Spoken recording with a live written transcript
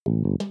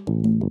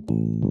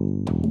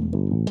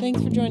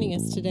Thanks for joining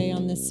us today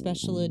on this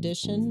special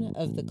edition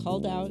of the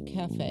Called Out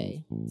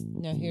Cafe.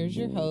 Now here's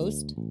your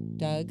host,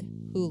 Doug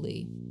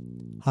Hooley.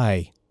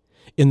 Hi.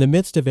 In the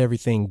midst of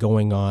everything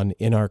going on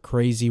in our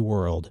crazy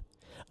world,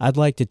 I'd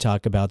like to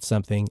talk about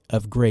something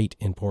of great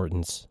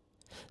importance.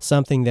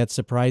 Something that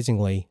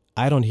surprisingly,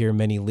 I don't hear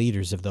many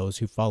leaders of those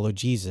who follow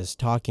Jesus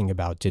talking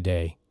about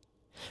today.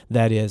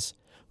 That is,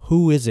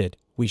 who is it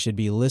we should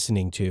be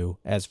listening to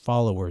as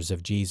followers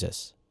of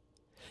Jesus?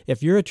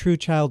 If you're a true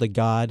child of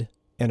God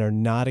and are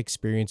not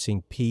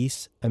experiencing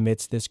peace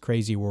amidst this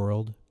crazy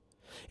world,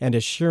 and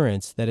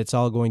assurance that it's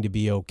all going to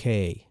be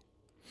okay,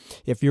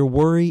 if your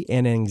worry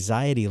and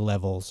anxiety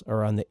levels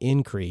are on the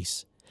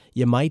increase,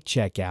 you might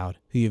check out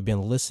who you've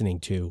been listening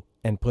to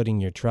and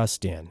putting your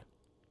trust in.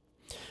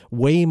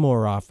 Way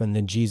more often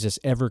than Jesus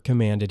ever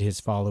commanded his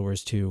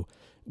followers to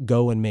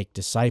go and make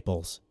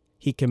disciples,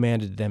 he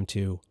commanded them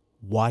to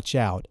watch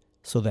out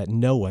so that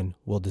no one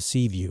will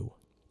deceive you.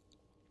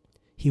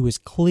 He was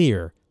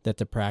clear that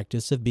the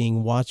practice of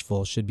being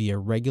watchful should be a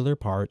regular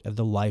part of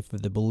the life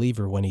of the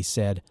believer when he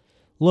said,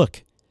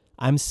 "Look,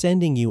 I'm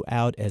sending you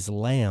out as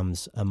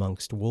lambs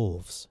amongst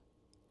wolves."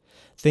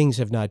 Things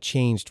have not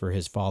changed for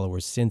his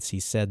followers since he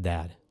said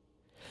that.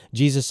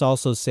 Jesus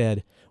also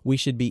said we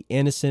should be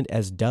innocent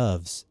as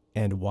doves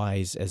and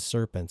wise as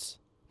serpents.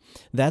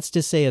 That's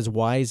to say, as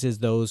wise as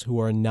those who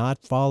are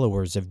not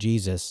followers of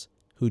Jesus,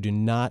 who do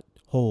not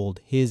hold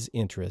his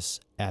interests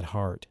at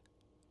heart.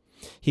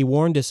 He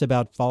warned us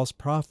about false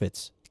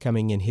prophets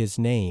coming in his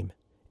name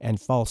and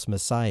false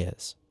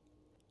messiahs.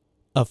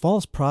 A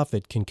false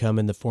prophet can come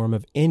in the form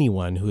of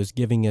anyone who is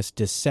giving us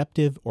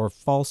deceptive or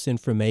false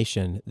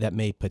information that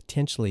may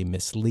potentially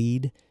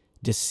mislead,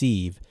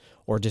 deceive,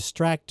 or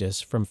distract us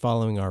from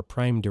following our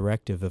prime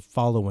directive of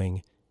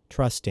following,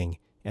 trusting,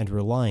 and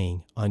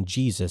relying on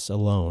Jesus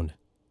alone.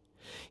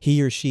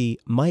 He or she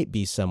might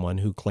be someone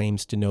who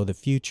claims to know the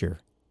future.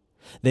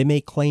 They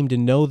may claim to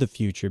know the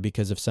future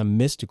because of some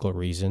mystical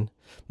reason,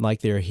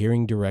 like they are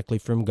hearing directly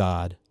from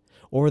God,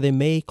 or they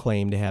may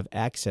claim to have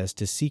access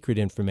to secret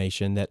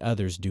information that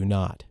others do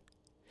not.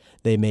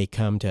 They may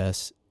come to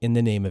us in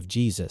the name of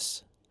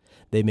Jesus.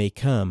 They may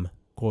come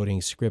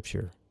quoting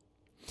Scripture.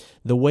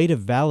 The way to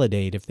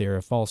validate if they're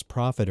a false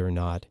prophet or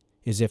not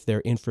is if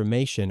their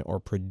information or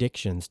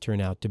predictions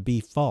turn out to be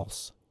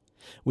false.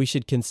 We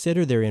should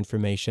consider their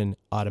information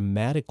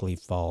automatically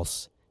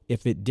false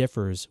if it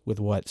differs with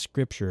what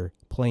Scripture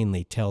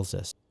plainly tells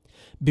us.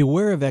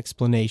 Beware of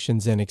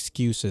explanations and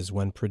excuses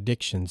when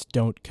predictions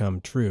don't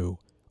come true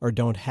or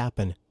don't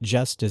happen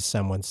just as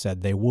someone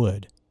said they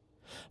would.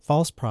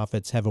 False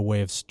prophets have a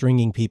way of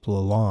stringing people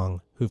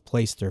along who've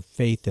placed their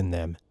faith in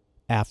them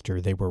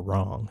after they were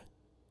wrong.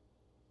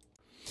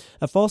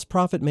 A false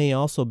prophet may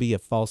also be a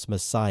false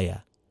messiah,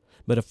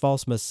 but a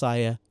false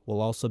messiah will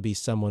also be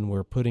someone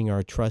we're putting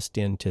our trust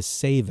in to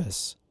save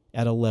us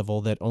at a level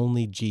that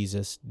only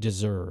Jesus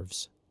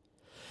deserves.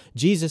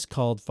 Jesus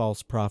called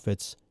false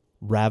prophets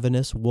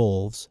ravenous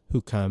wolves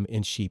who come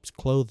in sheep's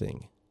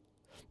clothing.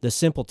 The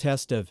simple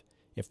test of,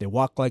 if they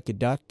walk like a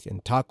duck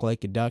and talk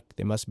like a duck,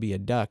 they must be a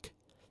duck,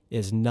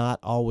 is not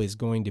always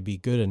going to be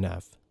good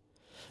enough.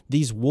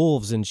 These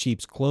wolves in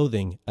sheep's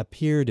clothing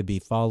appear to be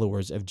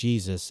followers of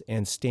Jesus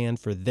and stand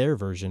for their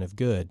version of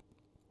good.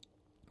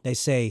 They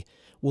say,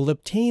 we'll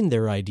obtain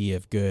their idea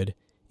of good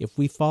if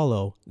we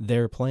follow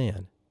their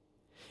plan.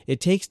 It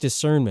takes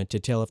discernment to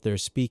tell if they're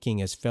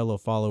speaking as fellow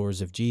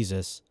followers of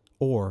Jesus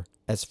or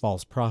as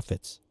false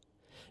prophets.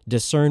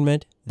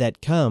 Discernment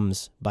that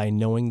comes by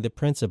knowing the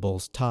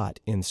principles taught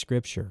in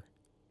Scripture.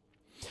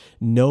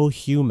 No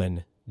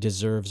human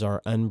deserves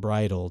our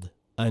unbridled,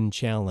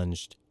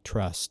 unchallenged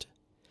trust.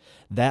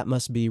 That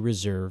must be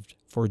reserved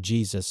for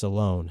Jesus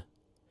alone.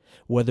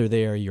 Whether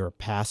they are your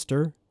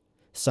pastor,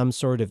 some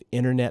sort of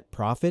internet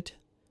prophet,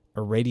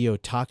 a radio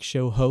talk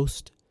show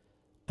host,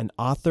 an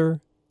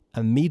author,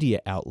 a media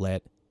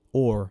outlet,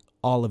 or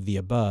all of the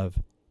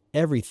above,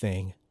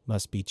 everything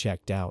must be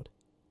checked out.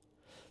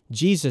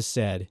 Jesus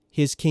said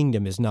his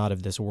kingdom is not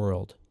of this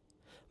world.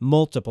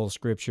 Multiple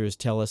scriptures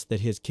tell us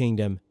that his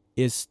kingdom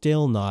is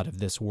still not of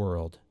this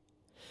world.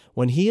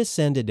 When he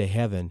ascended to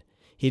heaven,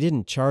 he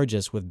didn't charge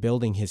us with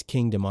building his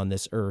kingdom on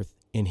this earth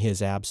in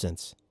his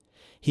absence.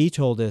 He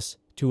told us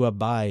to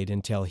abide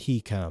until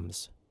he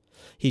comes.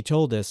 He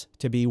told us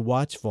to be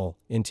watchful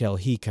until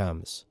he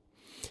comes.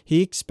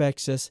 He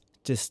expects us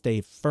to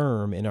stay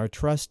firm in our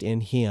trust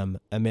in him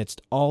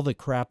amidst all the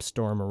crap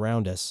storm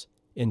around us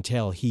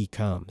until he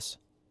comes.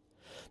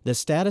 The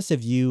status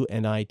of you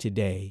and I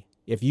today,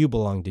 if you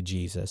belong to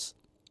Jesus,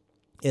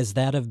 is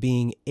that of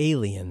being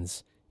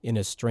aliens in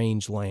a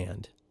strange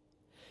land.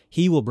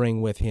 He will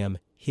bring with him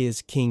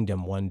his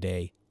kingdom one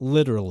day,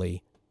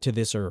 literally, to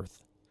this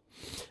earth.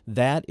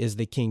 That is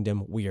the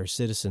kingdom we are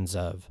citizens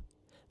of.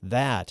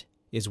 That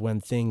is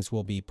when things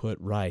will be put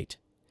right.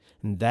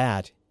 And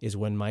that is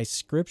when my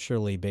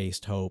scripturally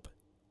based hope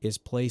is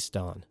placed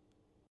on.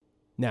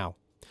 Now,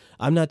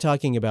 I'm not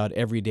talking about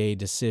everyday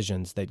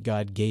decisions that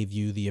God gave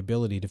you the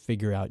ability to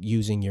figure out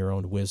using your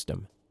own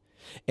wisdom.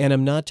 And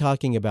I'm not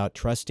talking about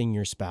trusting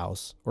your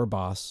spouse or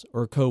boss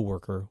or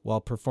coworker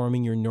while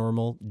performing your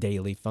normal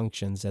daily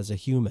functions as a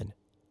human.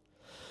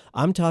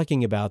 I'm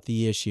talking about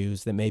the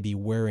issues that may be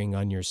wearing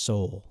on your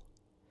soul.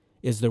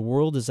 Is the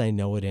world as I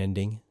know it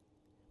ending?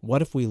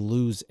 What if we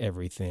lose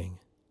everything?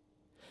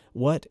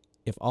 What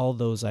if all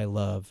those I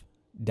love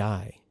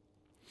die?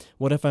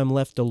 What if I'm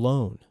left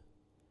alone?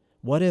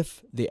 What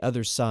if the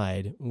other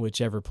side,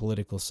 whichever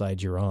political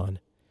side you're on,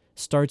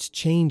 starts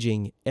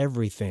changing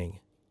everything?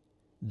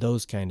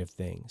 Those kind of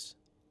things.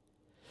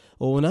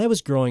 Well, when I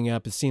was growing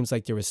up, it seems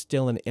like there was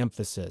still an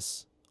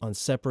emphasis on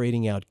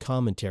separating out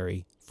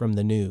commentary from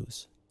the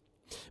news.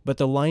 But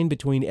the line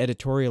between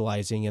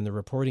editorializing and the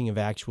reporting of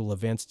actual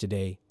events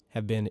today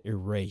have been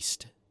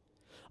erased.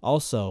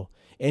 Also,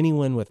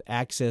 anyone with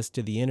access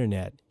to the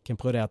internet can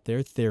put out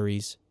their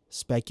theories,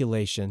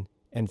 speculation,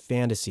 and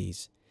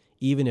fantasies,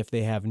 even if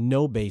they have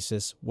no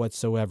basis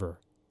whatsoever.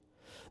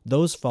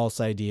 Those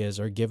false ideas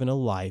are given a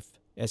life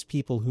as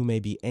people who may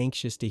be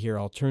anxious to hear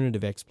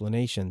alternative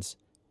explanations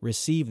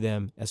receive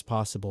them as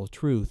possible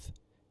truth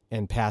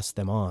and pass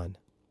them on.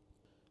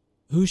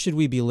 Who should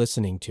we be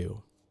listening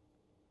to?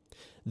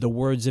 The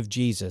words of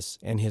Jesus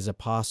and his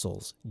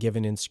apostles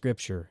given in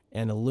Scripture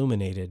and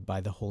illuminated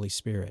by the Holy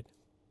Spirit.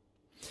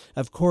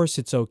 Of course,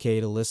 it's okay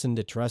to listen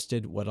to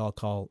trusted, what I'll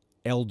call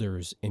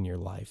elders in your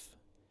life.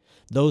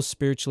 Those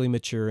spiritually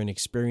mature and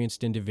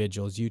experienced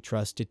individuals you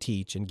trust to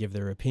teach and give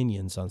their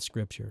opinions on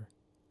Scripture.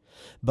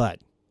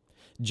 But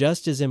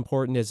just as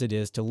important as it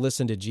is to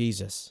listen to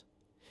Jesus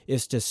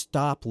is to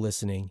stop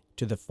listening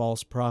to the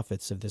false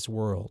prophets of this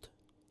world.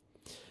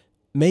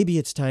 Maybe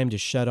it's time to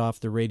shut off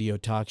the radio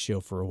talk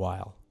show for a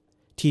while,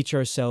 teach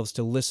ourselves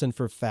to listen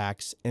for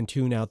facts and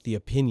tune out the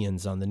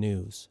opinions on the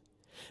news.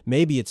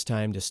 Maybe it's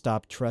time to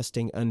stop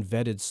trusting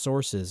unvetted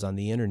sources on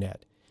the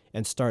internet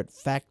and start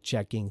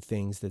fact-checking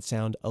things that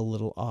sound a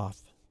little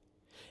off.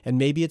 And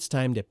maybe it's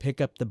time to pick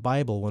up the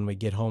Bible when we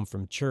get home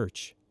from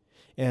church.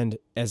 And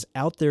as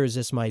out there as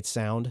this might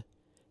sound,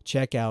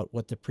 check out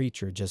what the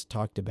preacher just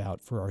talked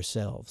about for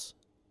ourselves.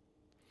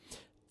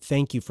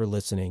 Thank you for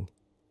listening,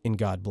 and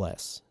God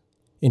bless.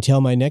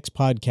 Until my next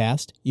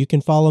podcast, you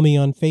can follow me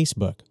on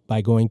Facebook by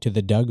going to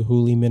the Doug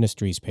Hooley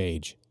Ministries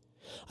page.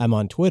 I'm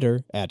on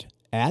Twitter at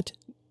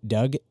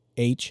Doug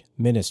H.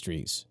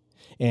 Ministries,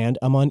 and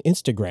I'm on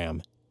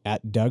Instagram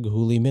at Doug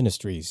Hooley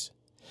Ministries.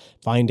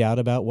 Find out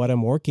about what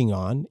I'm working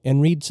on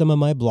and read some of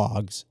my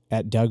blogs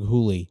at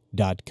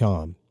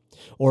doughooley.com.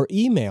 Or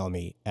email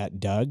me at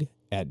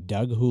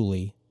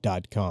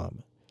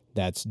doug@doughooley.com.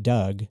 That's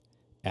Doug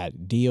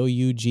at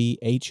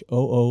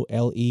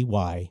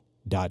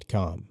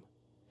doughooley.com.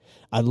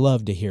 I'd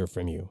love to hear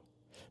from you.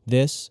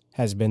 This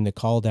has been the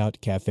Called Out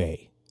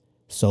Cafe.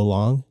 So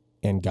long,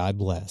 and God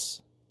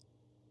bless.